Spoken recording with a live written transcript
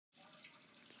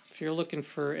If you're looking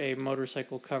for a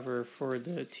motorcycle cover for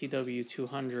the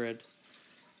TW200,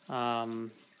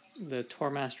 the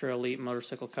TourMaster Elite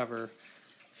motorcycle cover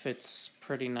fits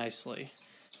pretty nicely.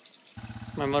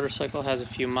 My motorcycle has a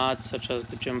few mods such as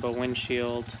the jimbo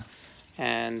windshield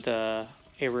and a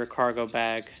rear cargo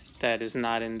bag that is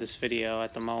not in this video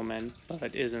at the moment,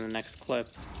 but is in the next clip.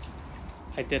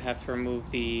 I did have to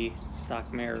remove the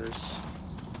stock mirrors.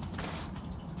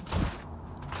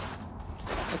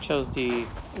 I chose the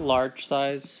large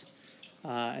size,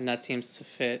 and that seems to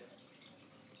fit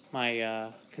my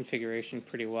configuration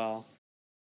pretty well.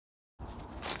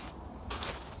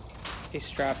 A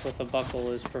strap with a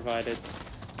buckle is provided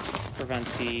to prevent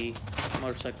the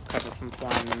motorcycle cover from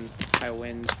flying in high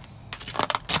wind.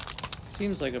 It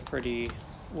seems like a pretty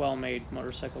well-made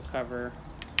motorcycle cover.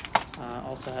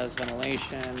 Also has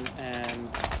ventilation and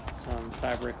some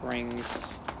fabric rings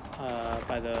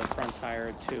by the front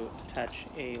tire to attach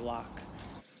a lock.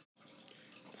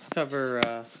 This cover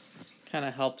kind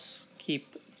of helps keep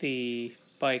the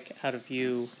bike out of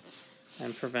view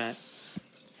and prevent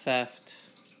theft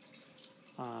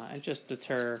and just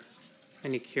deter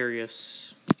any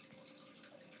curious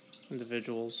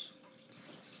individuals.